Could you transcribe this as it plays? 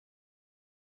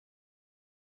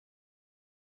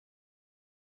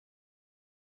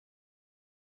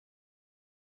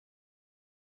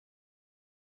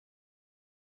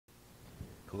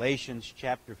Galatians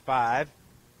chapter 5.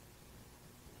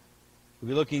 We'll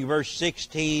be looking at verse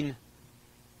 16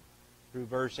 through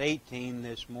verse 18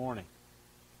 this morning.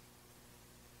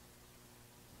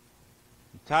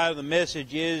 The title of the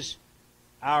message is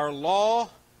Our Law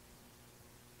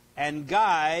and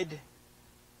Guide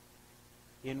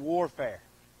in Warfare.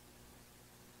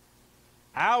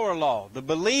 Our law, the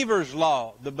believer's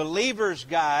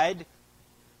guide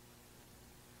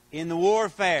in the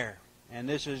warfare. And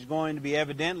this is going to be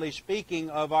evidently speaking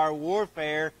of our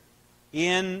warfare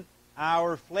in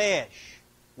our flesh,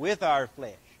 with our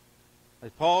flesh. As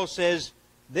Paul says,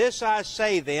 "This I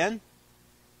say then,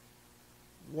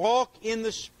 walk in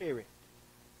the Spirit,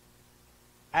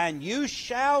 and you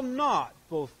shall not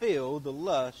fulfill the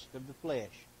lust of the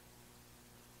flesh.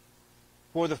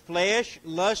 For the flesh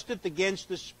lusteth against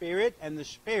the Spirit, and the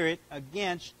Spirit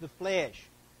against the flesh.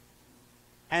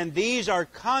 And these are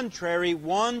contrary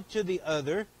one to the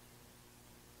other,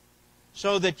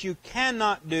 so that you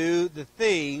cannot do the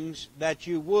things that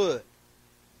you would.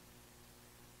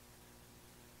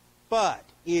 But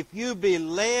if you be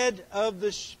led of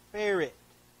the Spirit,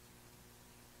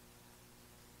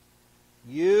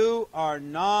 you are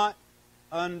not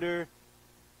under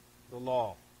the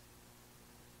law."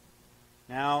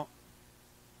 Now,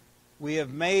 we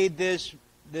have made this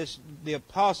the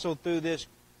apostle through this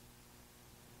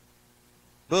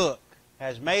book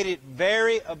has made it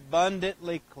very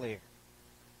abundantly clear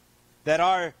that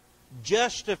our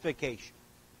justification,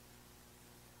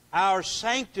 our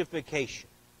sanctification,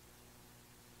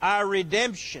 our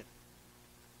redemption,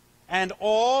 and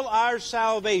all our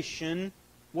salvation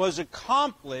was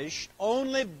accomplished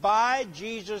only by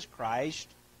Jesus Christ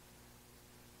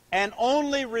and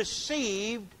only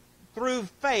received through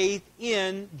faith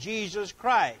in Jesus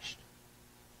Christ,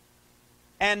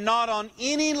 and not on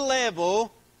any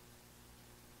level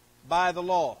by the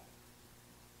law.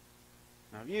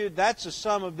 Now, that's the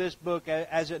sum of this book.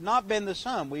 Has it not been the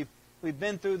sum? We've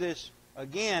been through this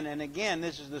again and again.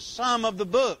 This is the sum of the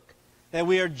book, that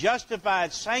we are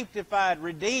justified, sanctified,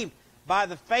 redeemed by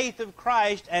the faith of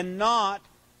Christ and not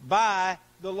by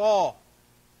the law.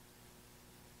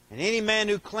 And any man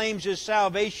who claims his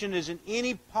salvation is in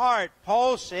any part,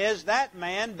 Paul says, that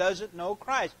man doesn't know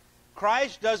Christ.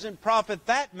 Christ doesn't profit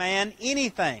that man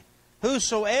anything,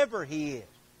 whosoever he is.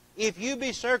 If you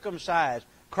be circumcised,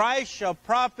 Christ shall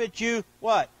profit you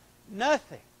what?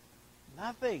 Nothing.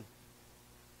 Nothing.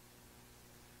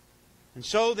 And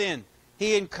so then,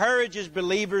 he encourages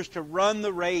believers to run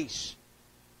the race.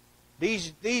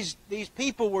 These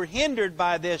people were hindered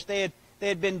by this. They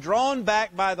had been drawn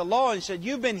back by the law, and he said,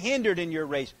 "You've been hindered in your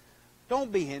race."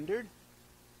 Don't be hindered.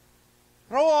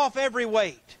 Throw off every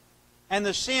weight and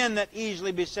the sin that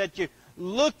easily besets you,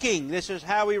 looking, this is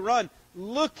how we run,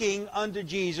 looking unto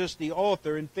Jesus, the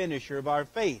author and finisher of our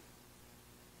faith.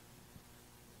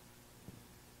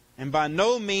 And by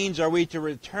no means are we to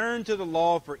return to the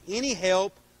law for any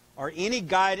help or any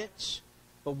guidance.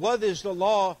 But what is the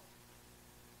law?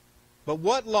 But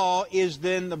what law is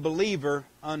then the believer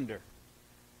under?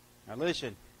 Now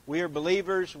listen, we are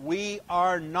believers. We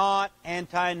are not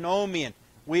antinomian.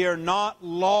 We are not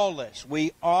lawless.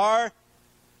 We are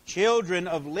children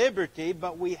of liberty,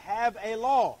 but we have a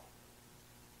law.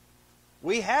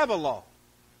 We have a law.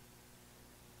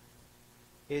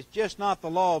 It's just not the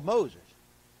law of Moses.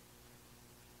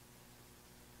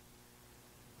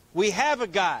 We have a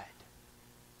guide.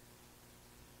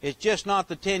 It's just not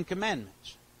the Ten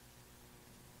Commandments.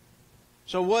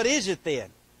 So what is it then?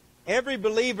 Every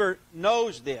believer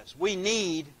knows this. We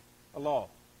need a law.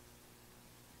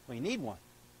 We need one.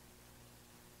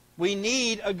 We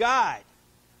need a guide.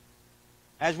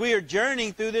 As we are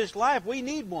journeying through this life, we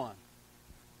need one.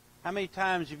 How many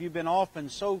times have you been often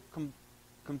so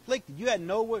conflicted you don't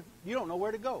know where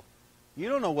to go? You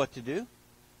don't know what to do.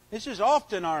 This is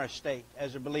often our estate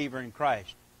as a believer in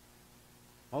Christ.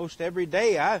 Most every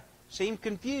day I seem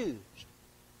confused.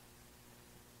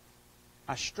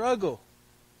 I struggle.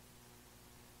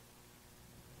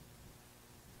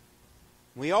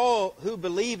 We all who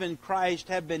believe in Christ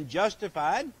have been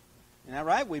justified. Isn't that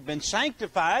right? We've been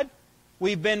sanctified.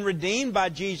 We've been redeemed by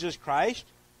Jesus Christ.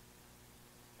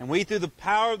 And we, through the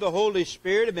power of the Holy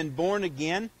Spirit, have been born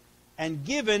again and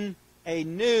given a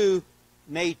new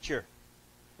nature.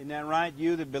 Isn't that right?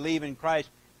 You that believe in Christ,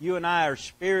 you and I are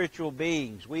spiritual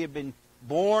beings. We have been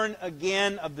born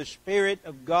again of the Spirit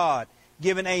of God,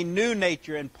 given a new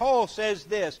nature. And Paul says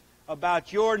this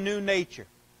about your new nature.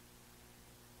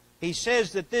 He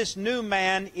says that this new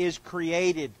man is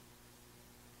created.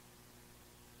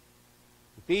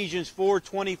 Ephesians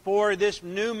 4:24, this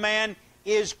new man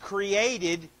is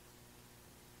created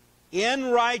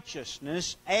in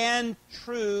righteousness and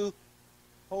true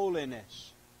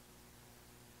holiness.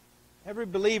 Every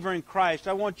believer in Christ,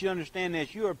 I want you to understand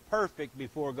this. You are perfect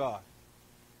before God.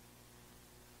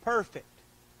 Perfect.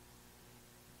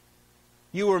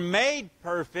 You were made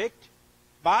perfect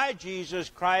by Jesus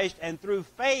Christ, and through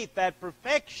faith, that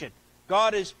perfection,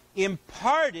 God has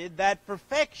imparted that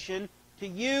perfection to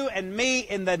you and me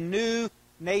in the new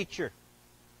nature.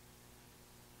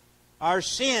 Our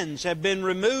sins have been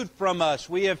removed from us.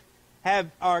 We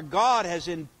have our God has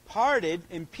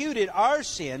imputed our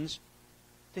sins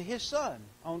to His Son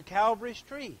on Calvary's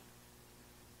tree.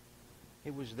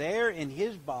 It was there in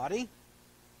His body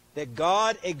that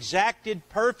God exacted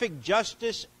perfect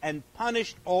justice and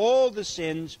punished all the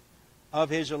sins of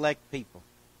His elect people.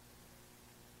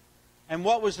 And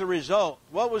what was the result?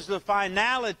 What was the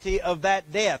finality of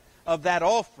that death, of that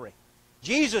offering?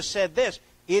 Jesus said this,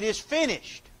 "It is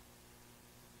finished."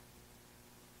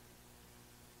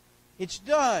 It's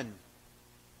done.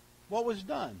 What was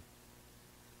done?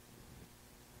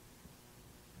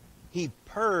 He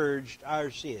purged our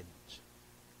sins.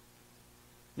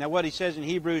 Now what he says in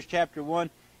Hebrews chapter 1,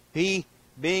 He,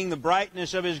 being the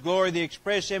brightness of His glory, the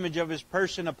express image of His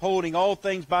person, upholding all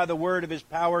things by the word of His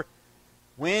power,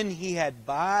 when He had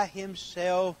by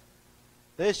Himself,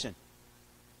 listen,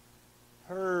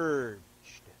 purged.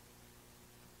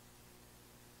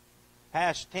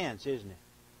 Past tense, isn't it?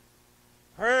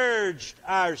 Purged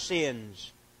our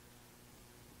sins.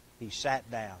 He sat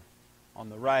down on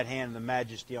the right hand of the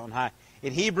Majesty on high.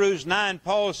 In Hebrews 9,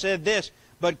 Paul said this,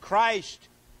 "But Christ,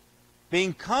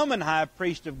 being come an high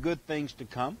priest of good things to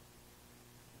come,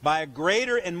 by a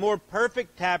greater and more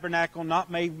perfect tabernacle not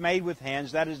made with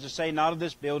hands," that is to say, not of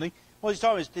this building. What he's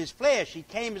talking about is His flesh. He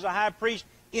came as a high priest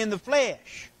in the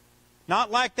flesh.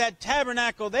 Not like that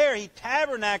tabernacle there. He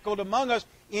tabernacled among us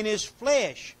in His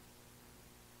flesh.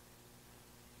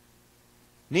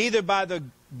 Neither by the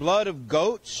blood of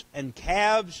goats and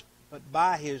calves, but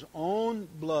by His own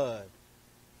blood,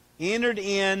 entered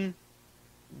in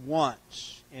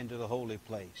once into the holy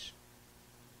place,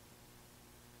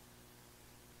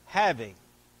 having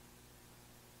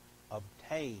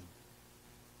obtained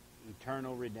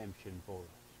eternal redemption for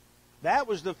us. That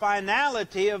was the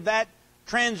finality of that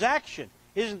transaction.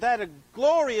 Isn't that a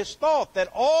glorious thought, that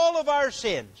all of our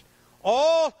sins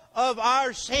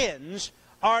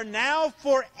are now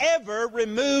forever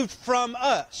removed from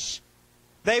us.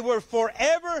 They were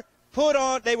forever put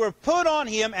on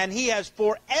Him, and He has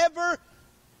forever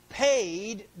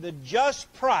paid the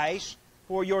just price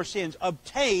for your sins,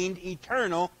 obtained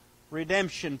eternal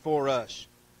redemption for us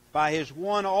by His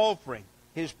one offering,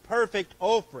 His perfect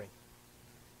offering.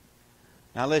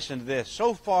 Now listen to this.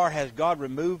 So far has God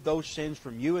removed those sins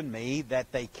from you and me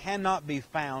that they cannot be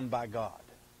found by God.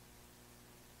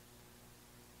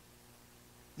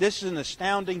 This is an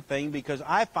astounding thing because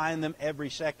I find them every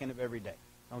second of every day.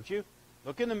 Don't you?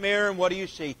 Look in the mirror and what do you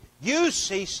see? You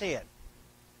see sin.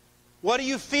 What do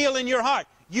you feel in your heart?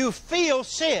 You feel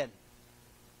sin.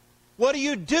 What do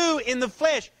you do in the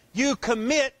flesh? You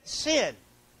commit sin.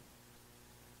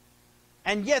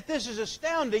 And yet this is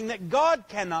astounding that God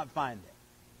cannot find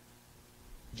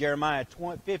it. Jeremiah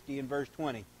 50 and verse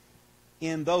 20.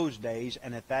 In those days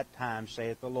and at that time,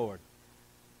 saith the Lord,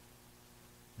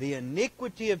 the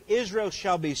iniquity of Israel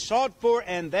shall be sought for,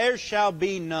 and there shall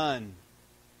be none.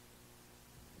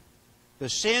 The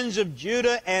sins of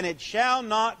Judah, and it shall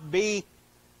not be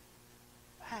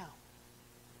found.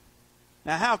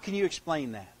 Now, how can you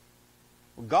explain that?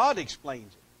 Well, God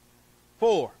explains it.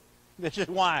 For, this is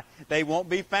why they won't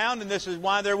be found, and this is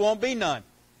why there won't be none.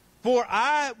 For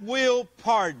I will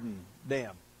pardon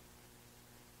them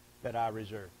that I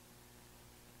reserve.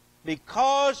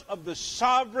 Because of the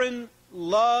sovereign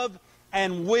love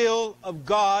and will of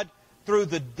God, through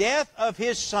the death of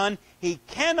His Son, He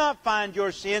cannot find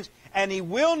your sins, and He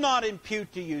will not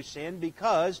impute to you sin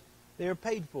because they are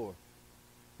paid for.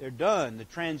 They're done. The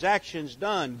transaction's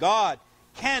done. God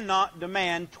cannot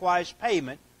demand twice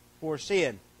payment for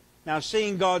sin. Now,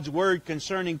 seeing God's Word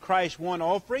concerning Christ's one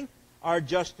offering, our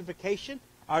justification,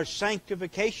 our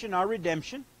sanctification, our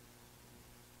redemption,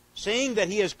 seeing that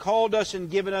He has called us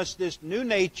and given us this new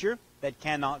nature that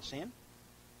cannot sin.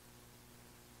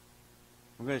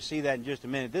 We're going to see that in just a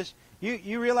minute.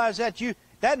 You realize that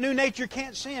that new nature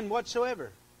can't sin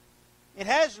whatsoever. It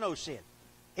has no sin.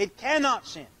 It cannot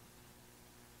sin.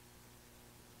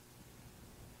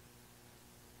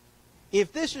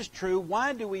 If this is true,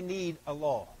 why do we need a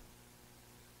law?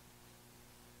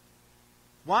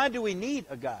 Why do we need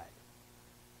a guide?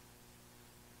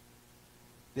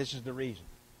 This is the reason.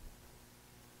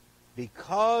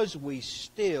 Because we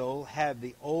still have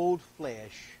the old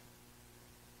flesh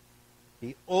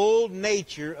The old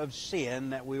nature of sin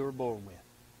that we were born with.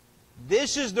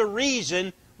 This is the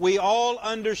reason we all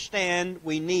understand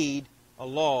we need a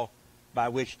law by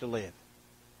which to live.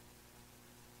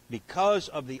 Because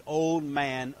of the old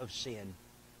man of sin.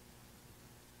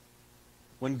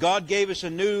 When God gave us a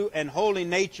new and holy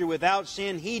nature without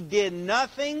sin, He did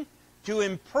nothing to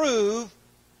improve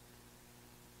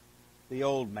the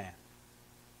old man.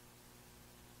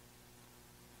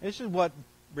 This is what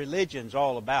religion's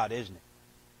all about, isn't it?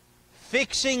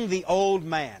 Fixing the old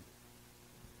man.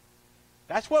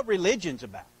 That's what religion's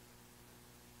about.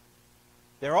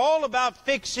 They're all about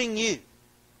fixing you.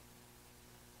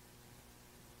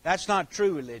 That's not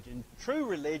true religion. True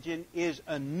religion is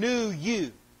a new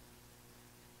you.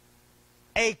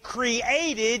 A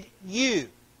created you.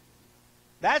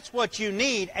 That's what you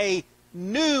need. A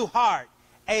new heart.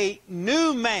 A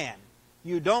new man.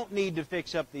 You don't need to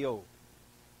fix up the old.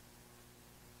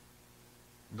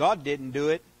 God didn't do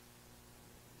it.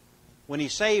 When He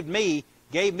saved me,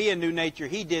 gave me a new nature,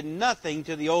 He did nothing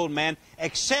to the old man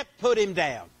except put him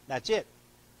down. That's it.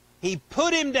 He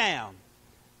put him down,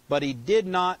 but He did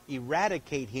not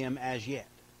eradicate him as yet.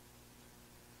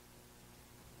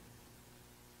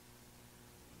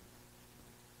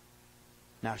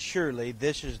 Now surely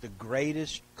this is the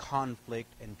greatest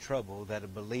conflict and trouble that a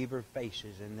believer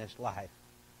faces in this life,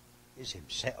 is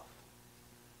himself.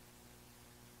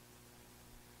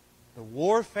 The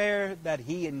warfare that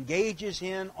he engages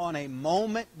in on a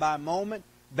moment-by-moment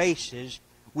basis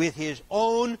with his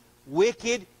own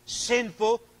wicked,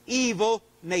 sinful, evil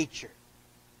nature.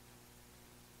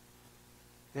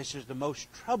 This is the most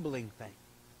troubling thing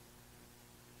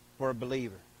for a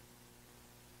believer.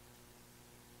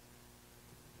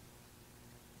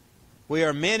 We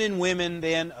are men and women,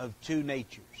 then, of two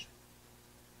natures.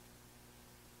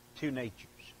 Two natures.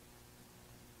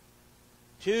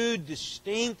 Two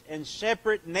distinct and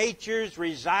separate natures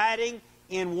residing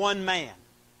in one man.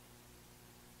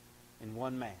 In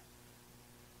one man.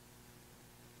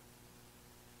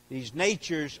 These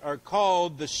natures are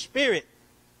called the Spirit.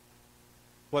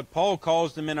 What Paul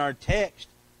calls them in our text.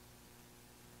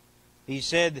 He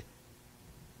said,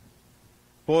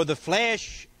 "For the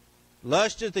flesh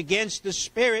lusteth against the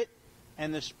Spirit,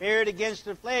 and the Spirit against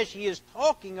the flesh." He is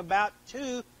talking about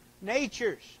two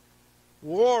natures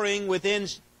warring within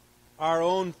our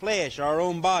own flesh, our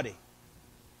own body.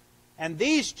 And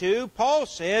these two, Paul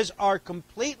says, are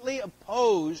completely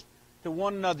opposed to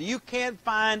one another. You can't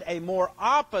find a more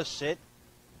opposite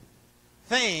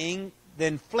thing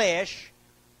than flesh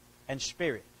and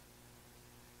spirit.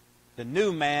 The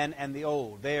new man and the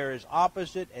old. They are as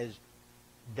opposite as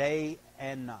day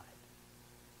and night.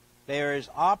 They are as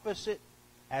opposite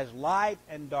as light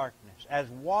and darkness, as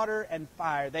water and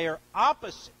fire. They are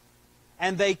opposite.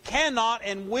 And they cannot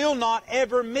and will not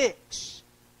ever mix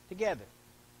together,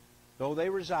 though they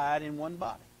reside in one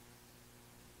body.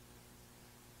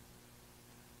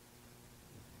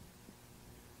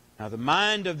 Now, the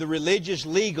mind of the religious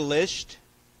legalist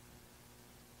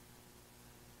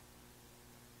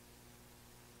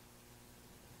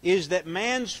is that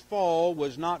man's fall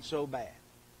was not so bad.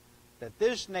 That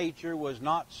this nature was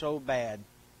not so bad.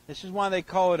 This is why they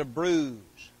call it a bruise.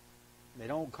 They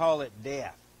don't call it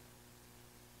death.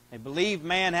 They believe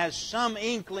man has some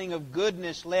inkling of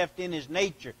goodness left in his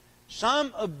nature.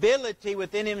 Some ability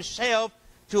within himself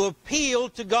to appeal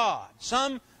to God.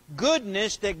 Some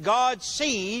goodness that God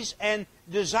sees and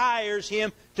desires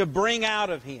him to bring out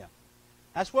of him.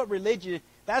 That's what religion is.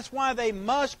 That's why they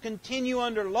must continue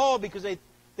under law, because they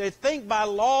think by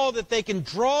law that they can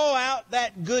draw out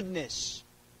that goodness.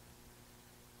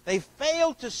 They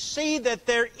fail to see that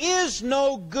there is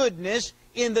no goodness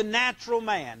in the natural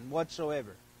man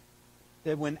whatsoever.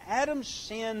 That when Adam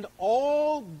sinned,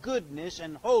 all goodness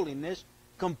and holiness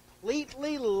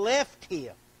completely left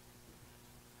him.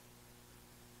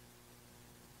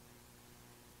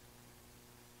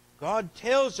 God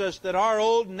tells us that our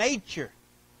old nature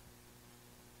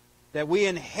that we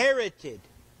inherited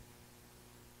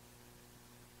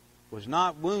was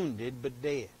not wounded but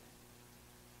dead.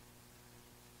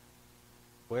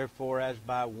 Wherefore, as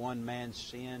by one man's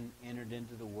sin entered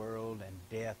into the world,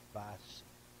 and death by sin,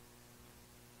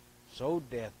 so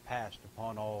death passed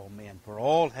upon all men, for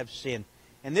all have sinned.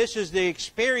 And this is the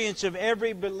experience of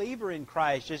every believer in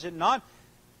Christ, is it not?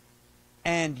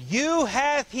 And you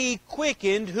hath He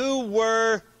quickened who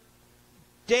were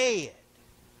dead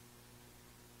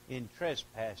in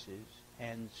trespasses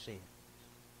and sins.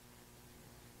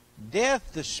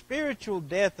 Death, the spiritual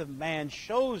death of man,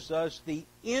 shows us the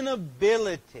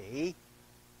inability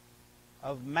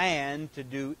of man to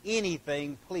do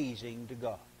anything pleasing to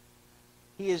God.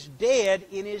 He is dead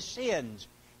in his sins.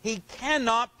 He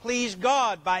cannot please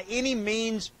God by any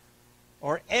means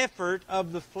or effort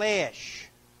of the flesh.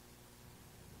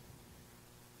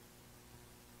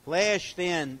 Flesh,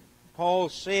 then, Paul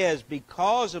says,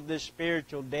 because of this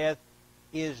spiritual death,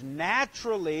 is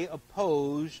naturally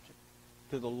opposed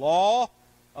to the law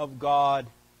of God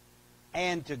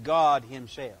and to God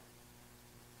Himself.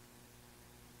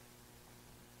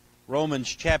 Romans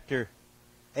chapter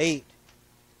 8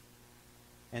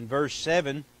 and verse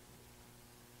 7,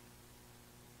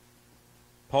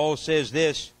 Paul says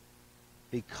this,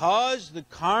 because the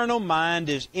carnal mind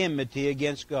is enmity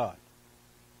against God.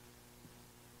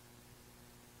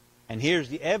 And here's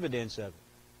the evidence of it.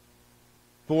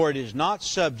 For it is not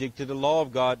subject to the law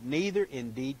of God, neither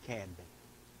indeed can be.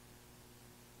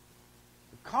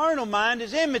 The carnal mind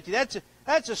is enmity. That's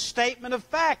a statement of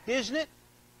fact, isn't it?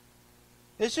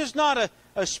 This is not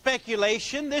a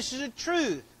speculation. This is a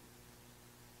truth.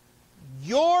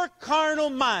 Your carnal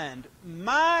mind,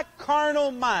 my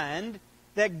carnal mind,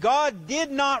 that God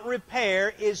did not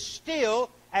repair, is still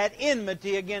at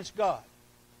enmity against God.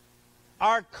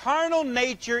 Our carnal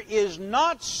nature is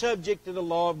not subject to the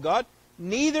law of God,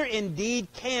 neither indeed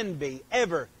can be,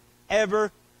 ever,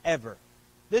 ever, ever.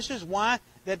 This is why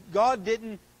that God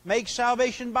didn't make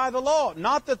salvation by the law.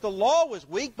 Not that the law was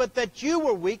weak, but that you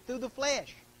were weak through the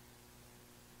flesh.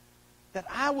 That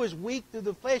I was weak through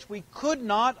the flesh. We could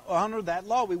not honor that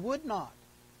law. We would not.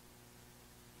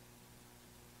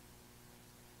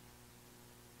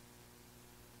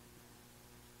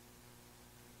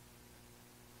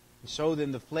 So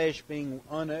then the flesh, being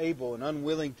unable and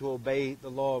unwilling to obey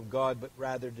the law of God, but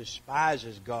rather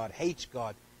despises God, hates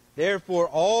God. Therefore,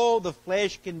 all the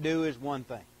flesh can do is one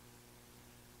thing.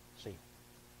 See.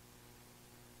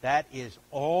 That is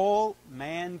all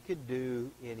man could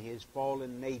do in his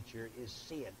fallen nature is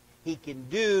sin. He can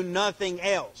do nothing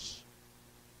else.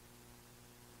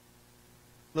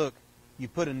 Look, you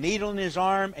put a needle in his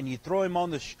arm and you throw him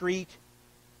on the street.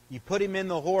 You put him in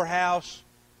the whorehouse.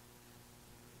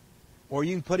 Or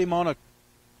you can put him on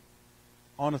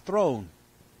a throne.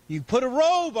 You can put a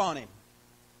robe on him.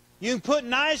 You can put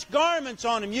nice garments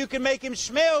on him. You can make him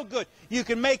smell good. You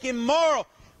can make him moral.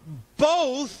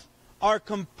 Both are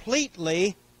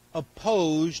completely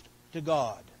opposed to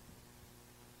God.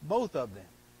 Both of them.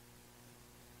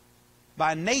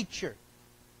 By nature,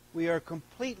 we are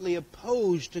completely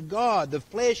opposed to God. The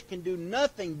flesh can do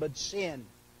nothing but sin.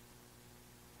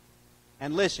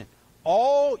 And listen,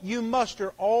 you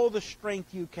muster all the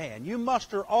strength you can. You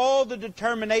muster all the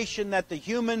determination that the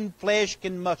human flesh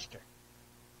can muster.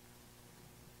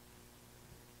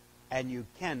 And you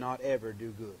cannot ever do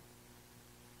good.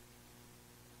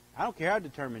 I don't care how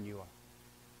determined you are.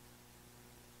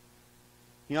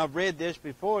 You know, I've read this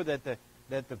before that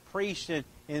the priests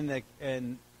in the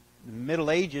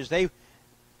Middle Ages,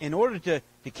 in order to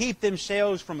keep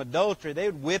themselves from adultery, they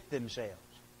would whip themselves.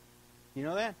 You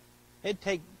know that? They'd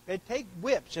take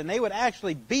whips and they would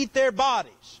actually beat their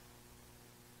bodies.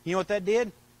 You know what that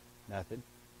did? Nothing.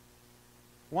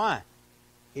 Why?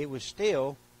 It was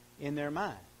still in their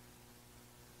mind.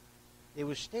 It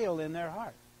was still in their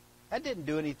heart. That didn't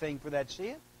do anything for that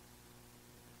sin.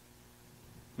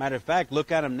 Matter of fact,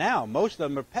 look at them now. Most of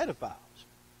them are pedophiles.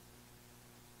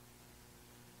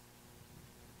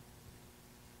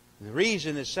 The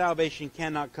reason that salvation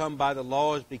cannot come by the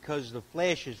law is because the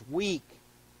flesh is weak.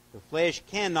 The flesh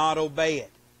cannot obey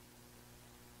it.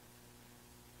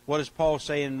 What does Paul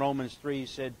say in Romans 3? He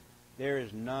said, there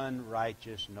is none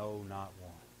righteous, no, not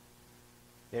one.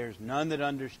 There is none that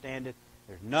understandeth.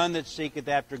 There is none that seeketh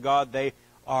after God. They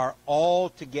are all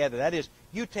together. That is,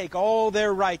 you take all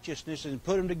their righteousness and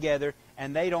put them together,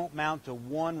 and they don't mount to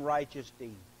one righteous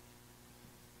deed.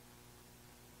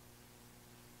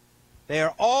 They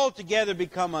are all together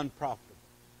become unprofitable.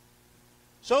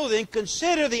 So then,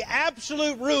 consider the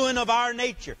absolute ruin of our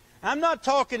nature. I'm not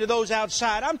talking to those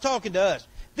outside. I'm talking to us.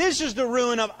 This is the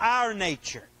ruin of our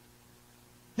nature.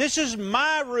 This is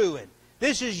my ruin.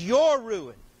 This is your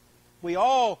ruin. We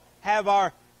all have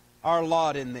our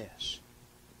lot in this.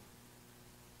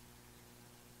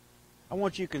 I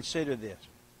want you to consider this.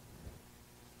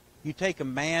 You take a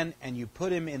man and you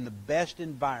put him in the best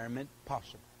environment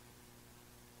possible.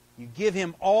 You give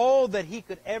him all that he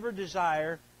could ever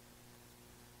desire,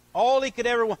 all he could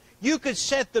ever want. You could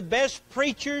set the best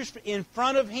preachers in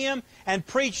front of him and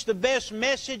preach the best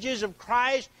messages of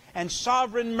Christ and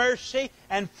sovereign mercy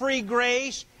and free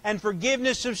grace and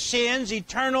forgiveness of sins,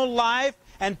 eternal life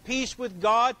and peace with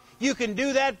God. You can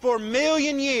do that for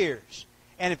 1,000,000 years.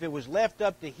 And if it was left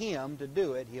up to him to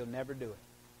do it, he'll never do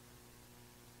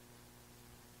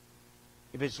it.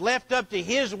 if it's left up to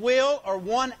his will or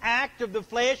one act of the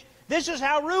flesh, this is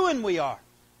how ruined we are.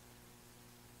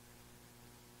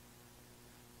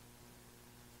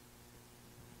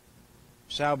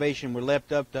 If salvation were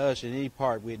left up to us in any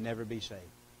part, we'd never be saved.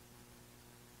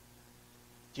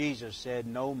 Jesus said,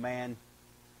 no man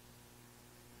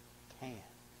can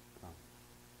come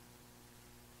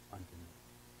unto me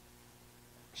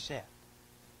except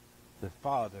the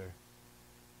Father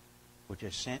which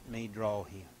has sent me draw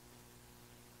him.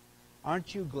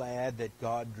 Aren't you glad that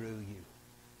God drew you?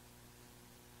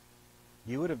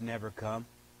 You would have never come.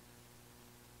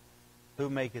 Who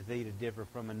maketh thee to differ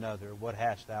from another? What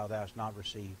hast thou hast not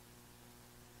received?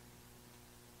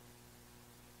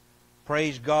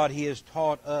 Praise God, He has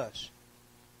taught us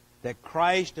that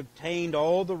Christ obtained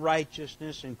all the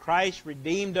righteousness, and Christ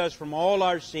redeemed us from all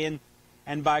our sin,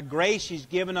 and by grace He's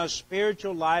given us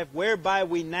spiritual life, whereby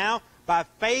we now, by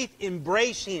faith,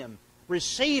 embrace Him,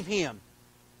 receive Him.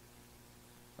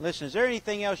 Listen, is there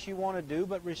anything else you want to do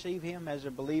but receive Him as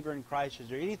a believer in Christ? Is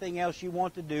there anything else you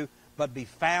want to do but be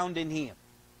found in Him?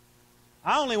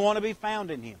 I only want to be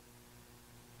found in Him.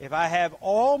 If I have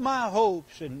all my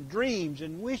hopes and dreams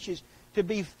and wishes, to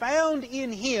be found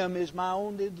in Him is my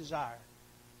only desire.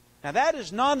 Now that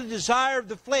is not a desire of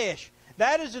the flesh.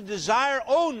 That is a desire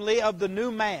only of the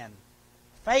new man.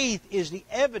 Faith is the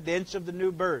evidence of the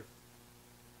new birth.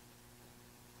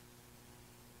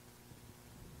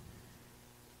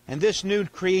 And this new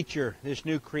creature, this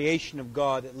new creation of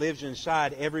God that lives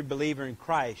inside every believer in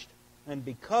Christ, and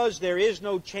because there is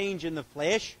no change in the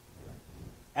flesh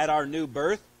at our new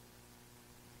birth,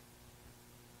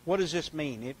 what does this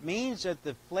mean? It means that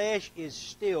the flesh is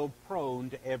still prone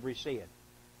to every sin.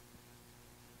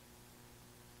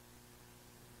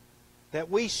 That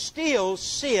we still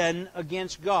sin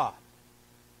against God.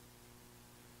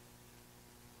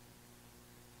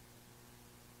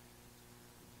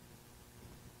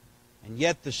 And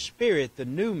yet the Spirit, the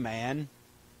new man,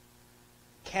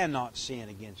 cannot sin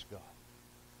against God.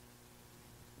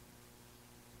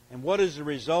 And what is the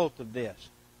result of this?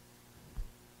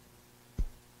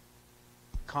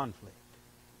 Conflict,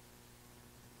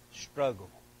 struggle,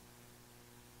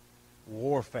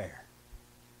 warfare.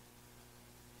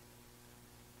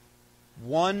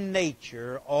 One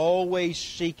nature always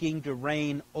seeking to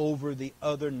reign over the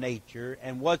other nature.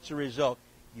 And what's the result?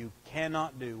 You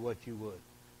cannot do what you would.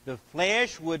 The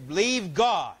flesh would leave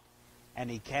God, and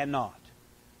he cannot.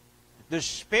 The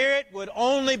Spirit would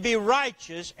only be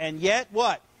righteous, and yet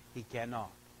what? He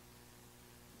cannot.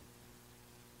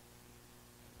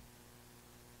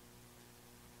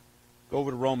 Go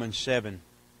over to Romans 7.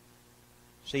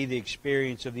 See, the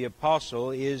experience of the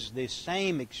apostle is the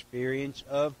same experience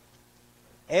of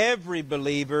every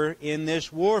believer in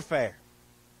this warfare.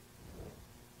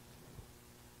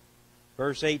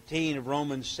 Verse 18 of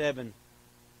Romans 7.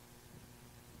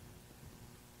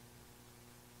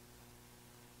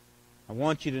 I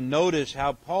want you to notice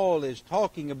how Paul is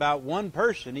talking about one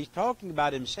person. He's talking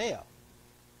about himself.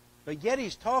 But yet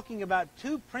he's talking about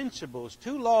two principles,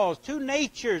 two laws, two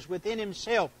natures within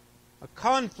himself. A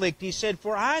conflict. He said,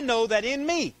 for I know that in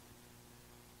me.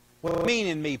 What do you mean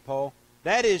in me, Paul?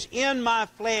 That is, in my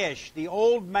flesh, the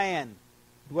old man,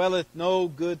 dwelleth no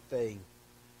good thing.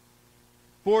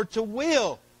 For to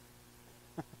will,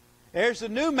 there's the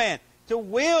new man. To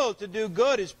will to do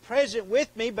good is present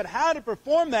with me, but how to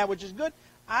perform that which is good,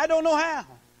 I don't know how.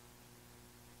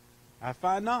 I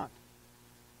find not.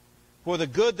 For the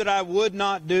good that I would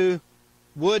not do,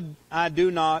 would I do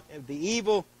not. The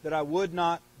evil that I would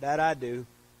not, that I do.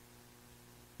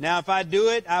 Now if I do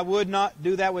it, I would not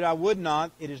do that which I would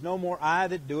not. It is no more I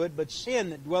that do it, but sin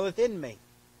that dwelleth in me.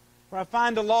 For I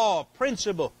find a law, a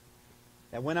principle,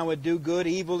 that when I would do good,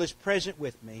 evil is present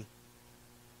with me.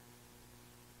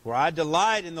 For I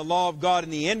delight in the law of God in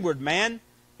the inward man,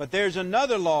 but there's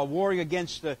another law warring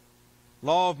against the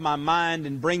law of my mind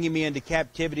and bringing me into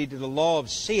captivity to the law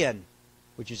of sin,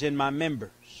 which is in my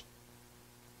members.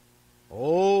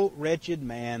 O wretched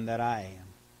man that I am,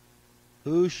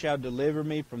 who shall deliver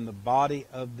me from the body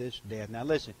of this death? Now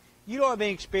listen, you don't have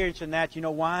any experience in that. You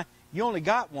know why? You only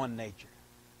got one nature.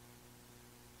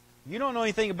 You don't know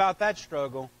anything about that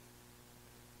struggle.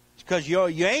 It's because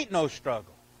you ain't no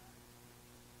struggle.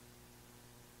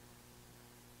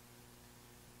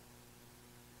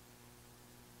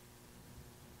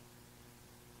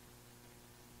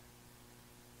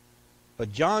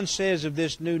 But John says of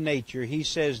this new nature, he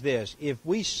says this. If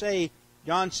we say,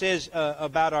 John says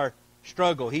about our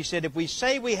struggle, he said, if we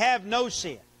say we have no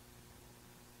sin.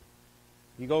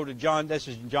 You go to John, this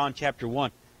is in John chapter 1.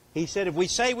 He said, if we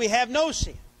say we have no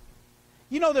sin.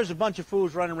 You know there's a bunch of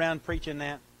fools running around preaching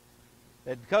that.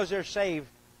 that because they're saved,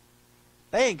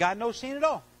 they ain't got no sin at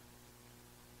all.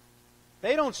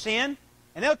 They don't sin,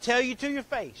 and they'll tell you to your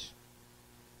face.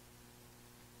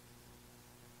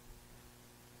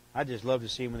 I just love to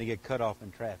see them when they get cut off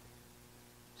in traffic.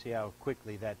 See how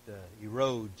quickly that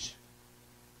erodes.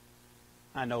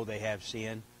 I know they have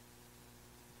sin.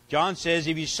 John says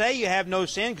if you say you have no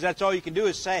sin, because that's all you can do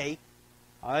is say,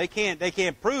 they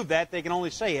can't prove that, they can only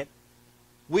say it.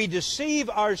 We deceive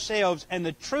ourselves and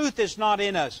the truth is not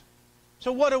in us.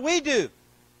 So what do?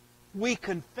 We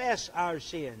confess our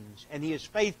sins, and He is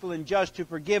faithful and just to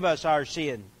forgive us our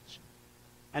sins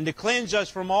and to cleanse us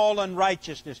from all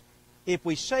unrighteousness. If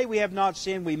we say we have not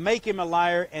sinned, we make Him a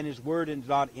liar, and His word is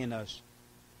not in us.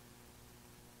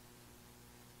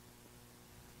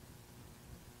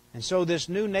 And so this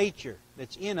new nature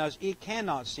that's in us, it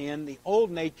cannot sin. The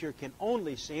old nature can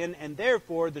only sin, and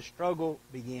therefore the struggle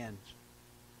begins.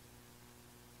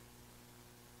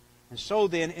 And so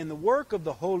then, in the work of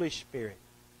the Holy Spirit,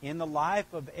 in the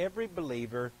life of every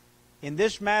believer, in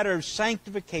this matter of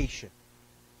sanctification,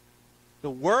 the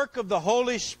work of the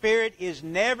Holy Spirit is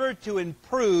never to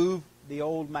improve the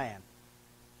old man.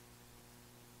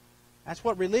 That's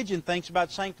what religion thinks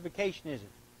about sanctification, isn't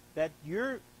it? That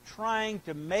you're trying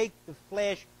to make the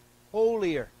flesh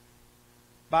holier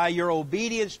by your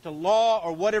obedience to law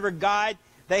or whatever guide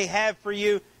they have for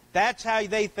you. That's how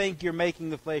they think you're making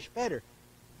the flesh better.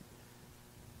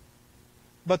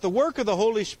 But the work of the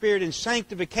Holy Spirit in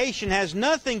sanctification has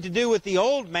nothing to do with the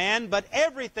old man, but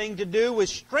everything to do with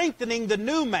strengthening the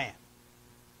new man.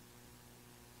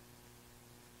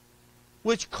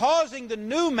 Which causing the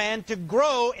new man to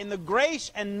grow in the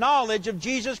grace and knowledge of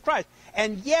Jesus Christ.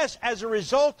 And yes, as a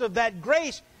result of that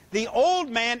grace, the old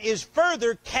man is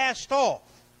further cast off.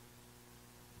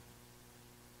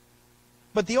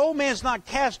 But the old man's not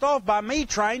cast off by me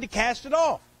trying to cast it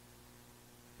off.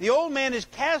 The old man is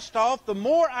cast off the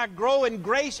more I grow in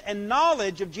grace and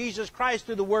knowledge of Jesus Christ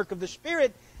through the work of the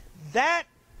Spirit. That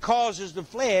causes the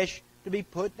flesh to be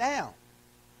put down.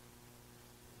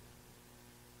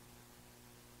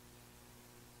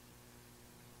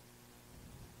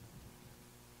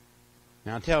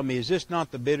 Now tell me, is this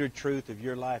not the bitter truth of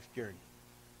your life's journey?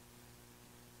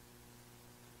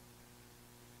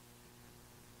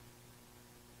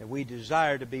 That we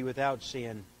desire to be without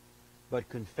sin, but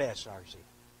confess our sin.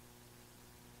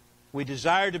 We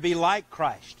desire to be like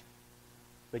Christ,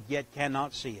 but yet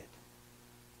cannot see it.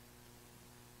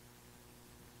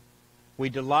 We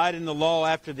delight in the law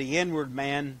after the inward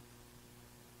man,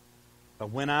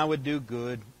 but when I would do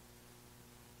good,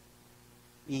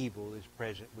 evil is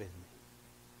present with me.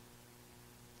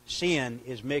 Sin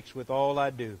is mixed with all I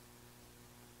do.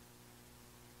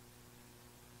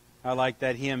 I like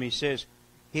that hymn. He says,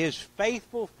 His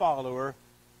faithful follower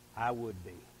I would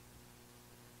be.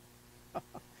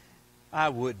 I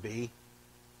would be.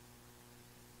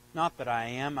 Not that I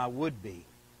am, I would be.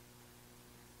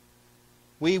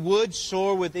 We would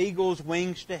soar with eagle's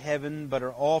wings to heaven, but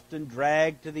are often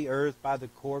dragged to the earth by the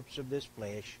corpse of this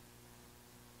flesh.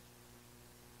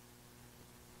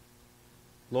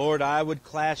 Lord, I would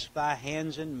clasp Thy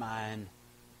hands in mine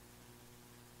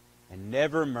and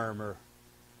never murmur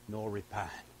nor repine,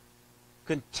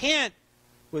 content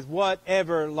with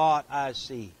whatever lot I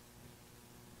see.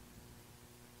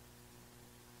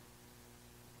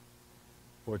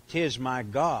 For 'tis my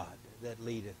God that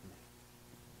leadeth me.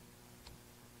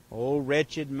 O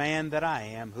wretched man that I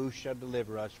am, who shall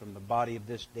deliver us from the body of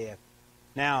this death?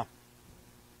 Now,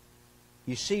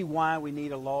 you see why we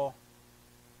need a law?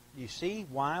 You see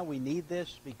why we need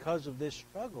this? Because of this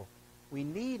struggle. We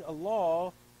need a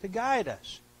law to guide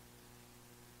us.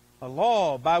 A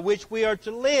law by which we are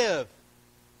to live.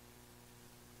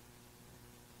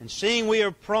 And seeing we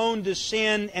are prone to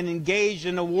sin and engaged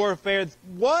in a warfare,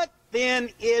 what then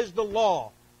is the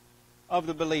law of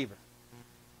the believer?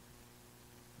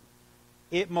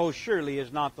 It most surely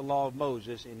is not the law of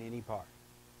Moses in any part.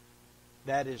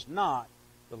 That is not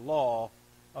the law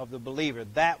of the believer.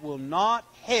 That will not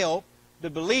help the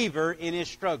believer in his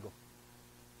struggle.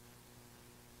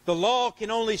 The law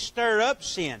can only stir up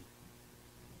sin.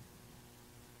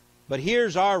 But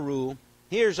here's our rule.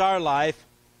 Here's our life.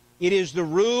 It is the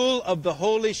rule of the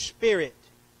Holy Spirit.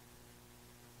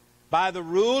 By the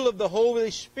rule of the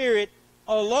Holy Spirit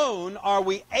alone are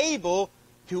we able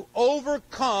to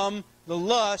overcome the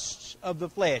lusts of the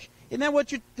flesh. Isn't that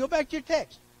what you... Go back to your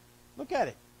text. Look at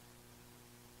it.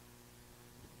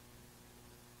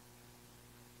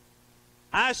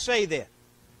 I say then,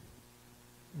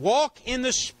 walk in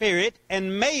the Spirit,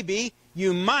 and maybe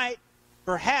you might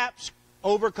perhaps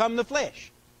overcome the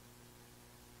flesh.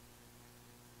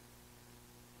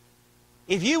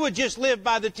 If you would just live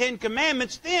by the 10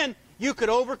 Commandments, then you could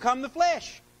overcome the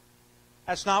flesh.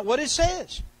 That's not what it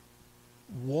says.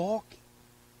 Walk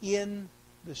in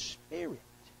the Spirit.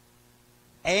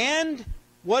 And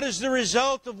what is the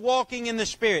result of walking in the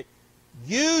Spirit?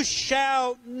 You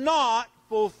shall not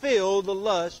fulfill the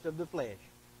lust of the flesh.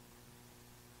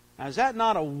 Now, is that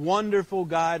not a wonderful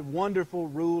guide, wonderful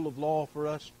rule of law for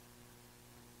us?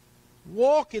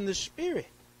 Walk in the Spirit.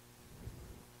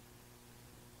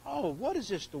 Oh, what is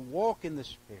this to walk in the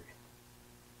Spirit?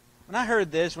 When I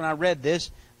heard this, when I read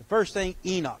this, the first thing,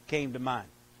 Enoch, came to mind.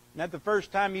 Isn't that the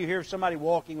first time you hear somebody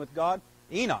walking with God?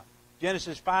 Enoch.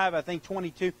 Genesis 5, I think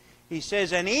 22, he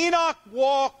says, and Enoch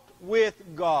walked with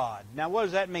God. Now, what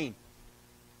does that mean?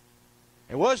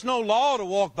 There was no law to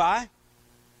walk by.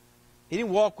 He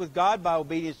didn't walk with God by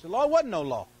obedience to the law. There wasn't no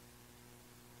law.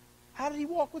 How did he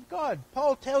walk with God?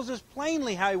 Paul tells us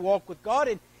plainly how he walked with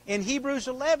God in Hebrews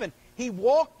 11. He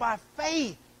walked by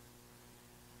faith.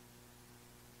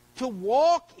 To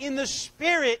walk in the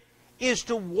Spirit is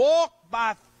to walk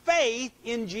by faith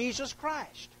in Jesus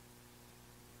Christ.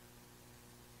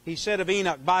 He said of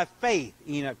Enoch, by faith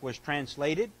Enoch was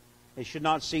translated. He should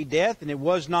not see death, and it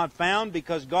was not found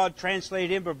because God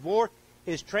translated him before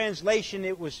his translation.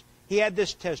 He had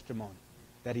this testimony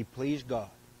that he pleased God.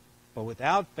 But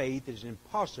without faith it is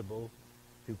impossible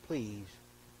to please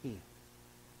Him.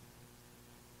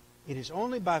 It is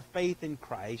only by faith in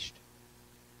Christ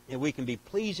that we can be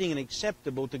pleasing and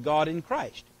acceptable to God in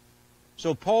Christ.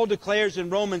 So Paul declares in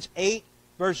Romans 8,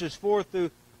 verses 1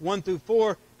 through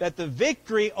 4, that the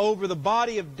victory over the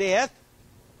body of death,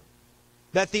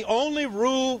 that the only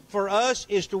rule for us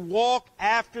is to walk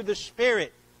after the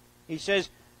Spirit. He says,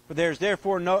 for there is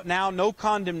therefore now no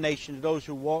condemnation to those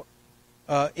who walk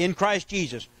in Christ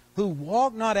Jesus, who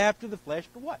walk not after the flesh,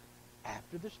 but what?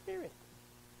 After the Spirit.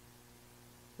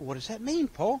 Well, what does that mean,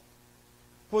 Paul?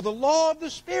 For the law of the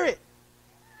Spirit.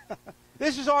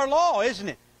 This is our law, isn't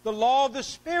it? The law of the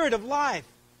Spirit of life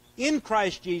in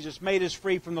Christ Jesus made us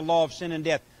free from the law of sin and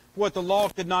death. For what the law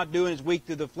could not do in its weak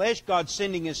through the flesh, God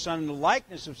sending His Son in the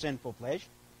likeness of sinful flesh,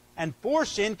 and for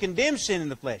sin condemned sin in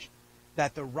the flesh,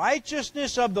 that the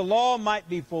righteousness of the law might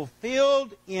be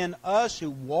fulfilled in us who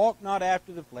walk not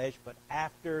after the flesh, but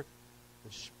after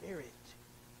the Spirit.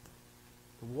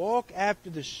 To walk after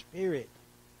the Spirit.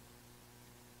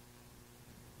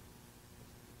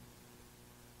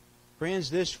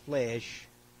 Friends, this flesh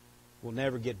will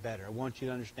never get better. I want you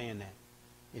to understand that.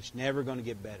 It's never going to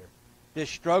get better. This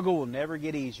struggle will never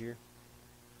get easier.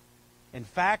 In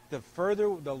fact,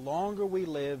 the longer we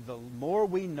live, the more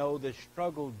we know the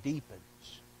struggle deepens.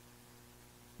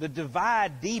 The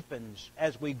divide deepens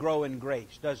as we grow in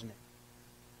grace, doesn't it?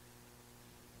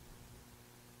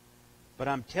 But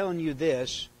I'm telling you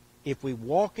this, if we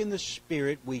walk in the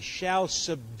Spirit, we shall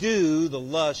subdue the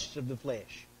lusts of the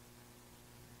flesh.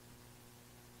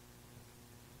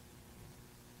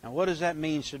 Now, what does that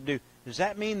mean, subdue? Does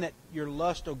that mean that your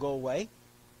lust will go away?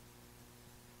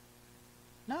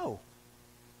 No.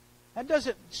 That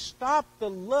doesn't stop the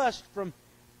lust from...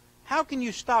 How can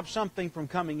you stop something from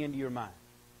coming into your mind?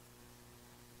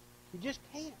 You just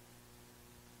can't.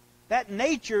 That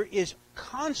nature is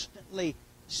constantly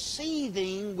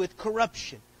seething with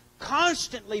corruption,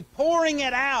 constantly pouring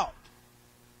it out.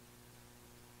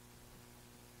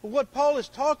 But what Paul is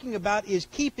talking about is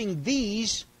keeping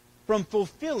these from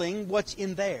fulfilling what's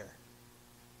in there.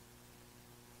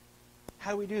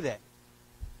 How do we do that?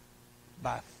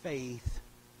 By faith,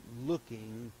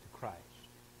 looking to Christ.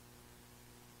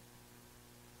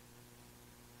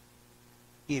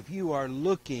 If you are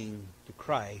looking to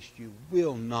Christ, you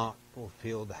will not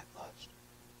fulfill that lust.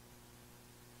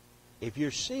 If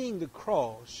you're seeing the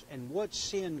cross and what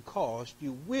sin cost,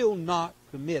 you will not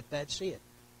commit that sin.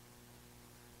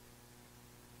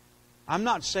 I'm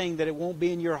not saying that it won't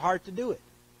be in your heart to do it.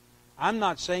 I'm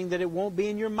not saying that it won't be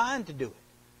in your mind to do it.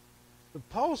 But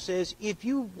Paul says, if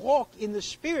you walk in the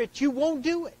Spirit, you won't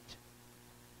do it.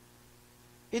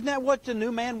 Isn't that what the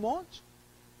new man wants?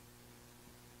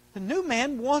 The new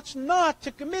man wants not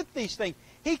to commit these things.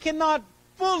 He cannot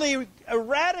fully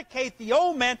eradicate the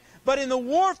old man, but in the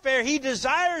warfare he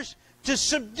desires to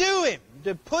subdue him,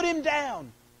 to put him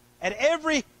down at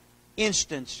every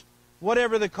instance,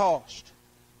 whatever the cost.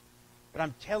 But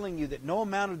I'm telling you that no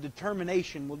amount of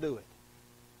determination will do it.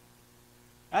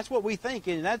 That's what we think,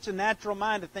 and that's a natural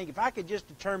mind to think, if I could just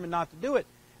determine not to do it.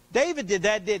 David did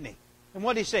that, didn't he? And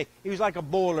what did he say? He was like a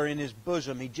boiler in his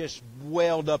bosom. He just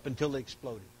welled up until it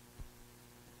exploded.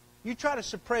 You try to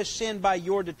suppress sin by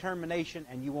your determination,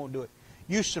 and you won't do it.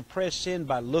 You suppress sin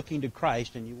by looking to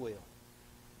Christ, and you will.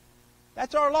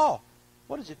 That's our law.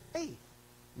 What is it? Faith.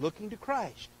 Looking to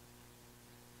Christ.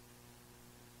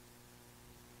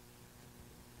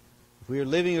 If we are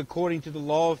living according to the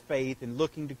law of faith and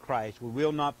looking to Christ, we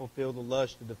will not fulfill the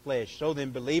lust of the flesh. So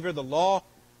then, believer, the law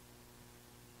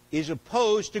is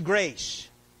opposed to grace.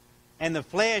 And the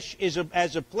flesh is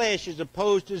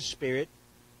opposed to the Spirit.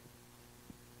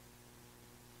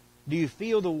 Do you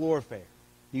feel the warfare?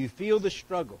 Do you feel the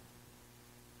struggle?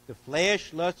 The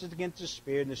flesh lusts against the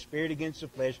Spirit, and the Spirit against the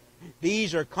flesh.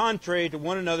 These are contrary to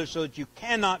one another, so that you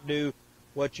cannot do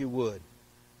what you would.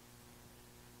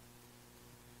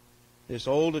 This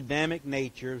old Adamic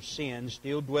nature of sin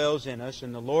still dwells in us,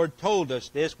 and the Lord told us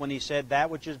this when He said, that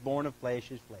which is born of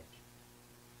flesh is flesh.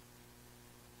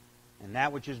 And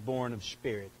that which is born of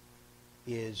Spirit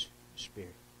is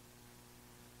Spirit.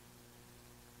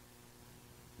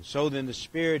 And so then the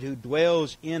Spirit who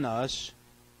dwells in us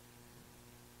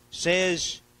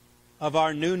says of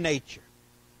our new nature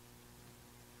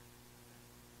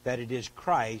that it is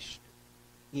Christ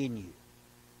in you,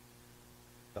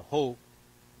 the hope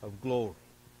of glory.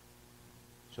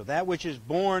 So that which is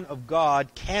born of God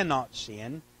cannot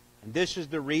sin, and this is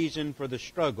the reason for the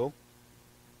struggle.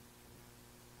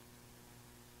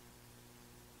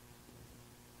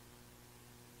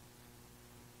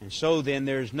 And so then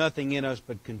there's nothing in us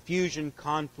but confusion,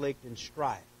 conflict, and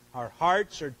strife. Our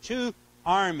hearts are two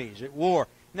armies at war.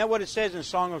 Isn't that what it says in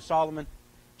Song of Solomon?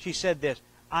 She said this,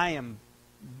 I am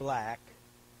black,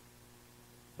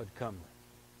 but comely.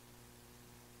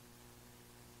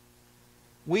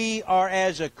 We are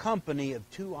as a company of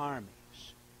two armies.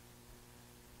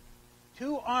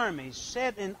 Two armies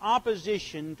set in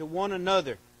opposition to one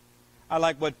another. I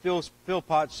like what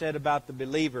Philpott said about the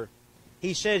believer.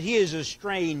 He said he is a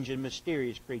strange and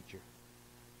mysterious creature.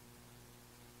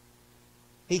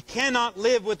 He cannot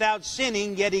live without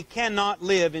sinning, yet he cannot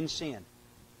live in sin.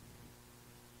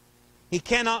 He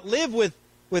cannot live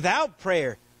without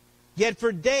prayer, yet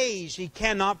for days he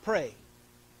cannot pray.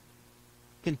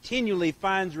 Continually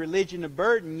finds religion a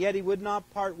burden, yet he would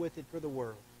not part with it for the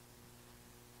world.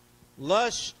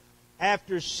 Lust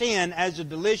after sin as a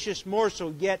delicious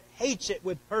morsel, yet hates it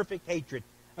with perfect hatred.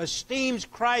 Esteems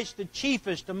Christ the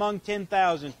chiefest among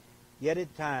 10,000, yet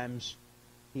at times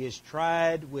he is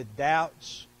tried with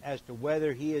doubts as to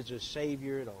whether he is a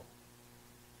Savior at all.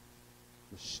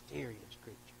 Mysterious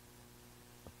creature.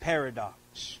 A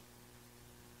paradox.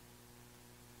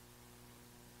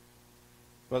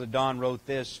 Brother Don wrote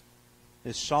this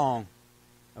song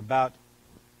about,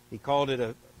 he called it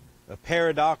a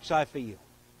paradox I feel.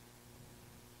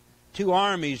 Two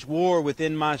armies war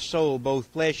within my soul, both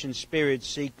flesh and spirit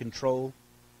seek control.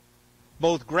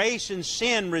 Both grace and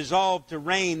sin resolve to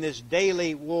reign, this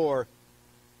daily war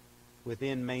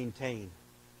within maintain.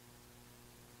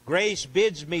 Grace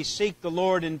bids me seek the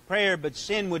Lord in prayer, but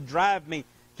sin would drive me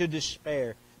to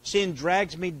despair. Sin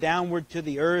drags me downward to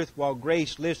the earth, while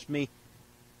grace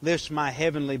lifts my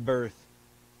heavenly birth.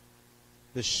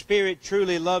 The Spirit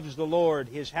truly loves the Lord,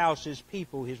 His house, His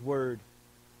people, His word.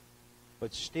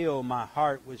 But still my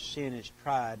heart with sin is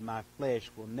tried, my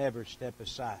flesh will never step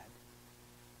aside.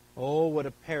 Oh, what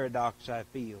a paradox I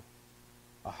feel.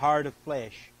 A heart of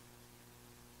flesh,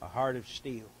 a heart of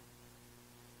steel.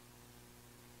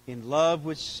 In love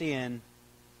with sin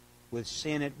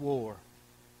at war.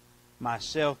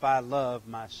 Myself I love,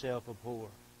 myself abhor.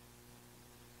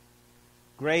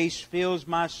 Grace fills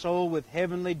my soul with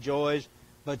heavenly joys,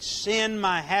 but sin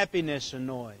my happiness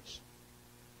annoys.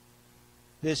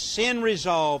 This sin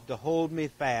resolved to hold me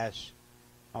fast.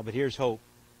 Oh, but here's hope.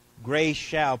 Grace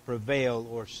shall prevail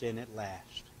o'er sin at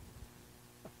last.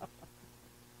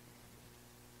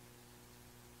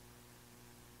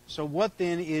 So what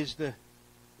then is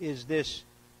this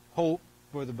hope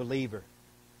for the believer?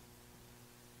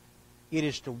 It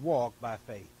is to walk by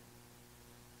faith.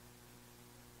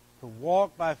 To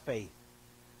walk by faith.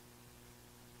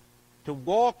 To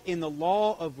walk in the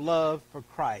law of love for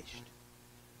Christ,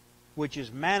 which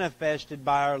is manifested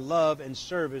by our love and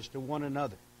service to one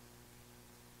another.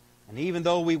 And even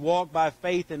though we walk by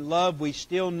faith and love, we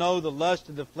still know the lust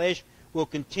of the flesh will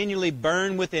continually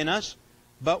burn within us,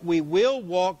 but we will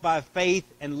walk by faith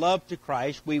and love to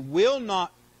Christ. We will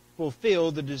not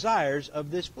fulfill the desires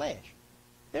of this flesh.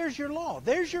 There's your law.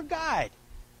 There's your guide.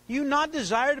 Do you not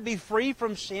desire to be free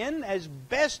from sin as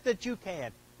best that you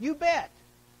can? You bet.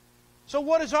 So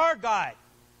what is our guide?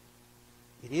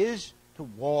 It is to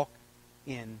walk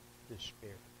in the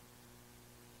Spirit.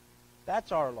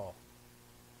 That's our law.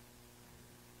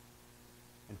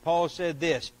 And Paul said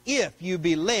this, if you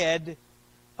be led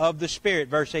of the Spirit,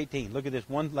 verse 18. Look at this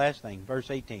one last thing, verse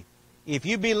 18. If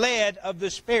you be led of the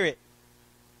Spirit,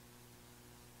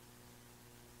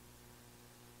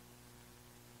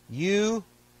 you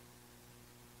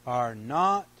are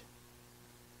not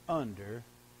under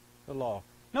the law.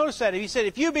 Notice that. He said,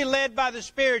 if you be led by the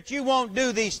Spirit, you won't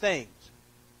do these things.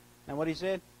 And what he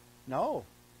said? No.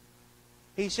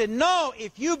 He said, no,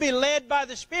 if you be led by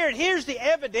the Spirit, here's the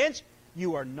evidence.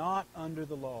 You are not under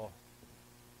the law.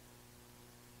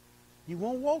 You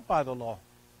won't walk by the law.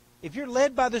 If you're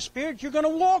led by the Spirit, you're going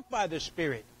to walk by the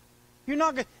Spirit. You're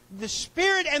not going. The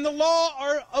Spirit and the law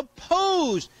are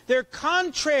opposed. They're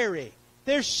contrary.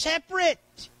 They're separate.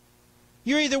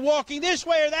 You're either walking this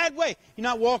way or that way. You're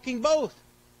not walking both.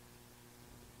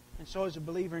 And so as a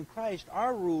believer in Christ,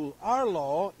 our rule, our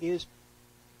law is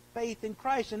faith in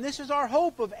Christ. And this is our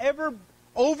hope of ever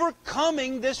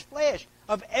overcoming this flesh,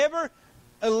 of ever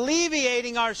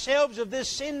alleviating ourselves of this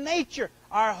sin nature.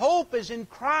 Our hope is in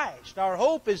Christ. Our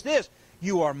hope is this: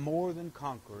 you are more than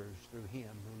conquerors through Him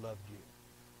who loved you.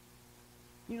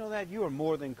 You know that? You are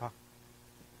more than conquerors.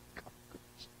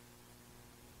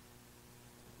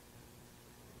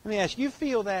 Let me ask you,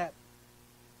 feel that?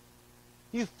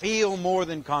 You feel more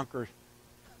than conquerors?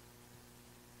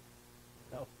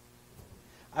 No.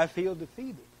 I feel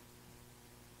defeated.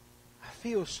 I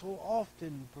feel so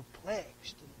often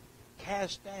perplexed and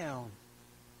cast down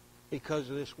because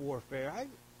of this warfare.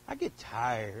 I get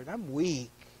tired. I'm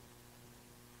weak.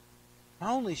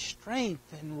 My only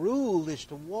strength and rule is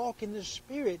to walk in the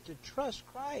Spirit, to trust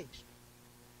Christ.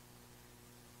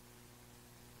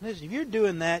 Listen, if you're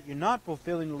doing that, you're not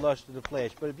fulfilling the lust of the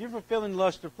flesh. But if you're fulfilling the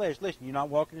lust of the flesh, listen, you're not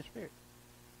walking in the Spirit.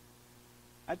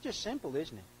 That's just simple,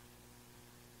 isn't it?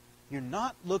 You're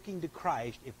not looking to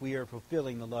Christ if we are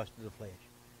fulfilling the lust of the flesh.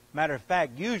 Matter of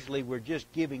fact, usually we're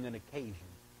just giving an occasion,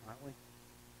 aren't we?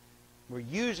 We're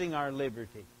using our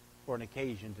liberty for an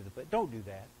occasion to the flesh. Don't do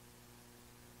that.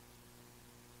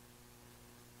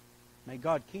 May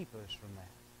God keep us from that.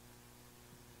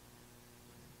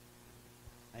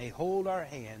 May He hold our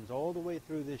hands all the way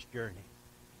through this journey.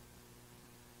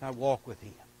 I walk with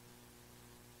Him.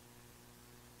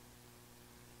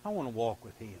 I want to walk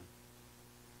with Him.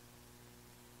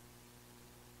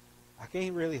 I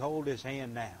can't really hold His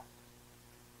hand now,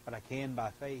 but I can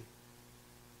by faith.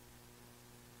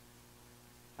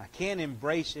 I can't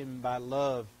embrace Him by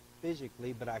love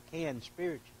physically, but I can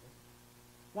spiritually.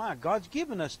 Why? God's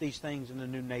given us these things in the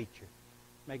new nature.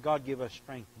 May God give us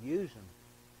strength to use them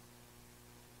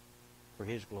for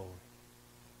His glory.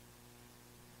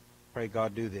 Pray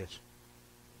God do this.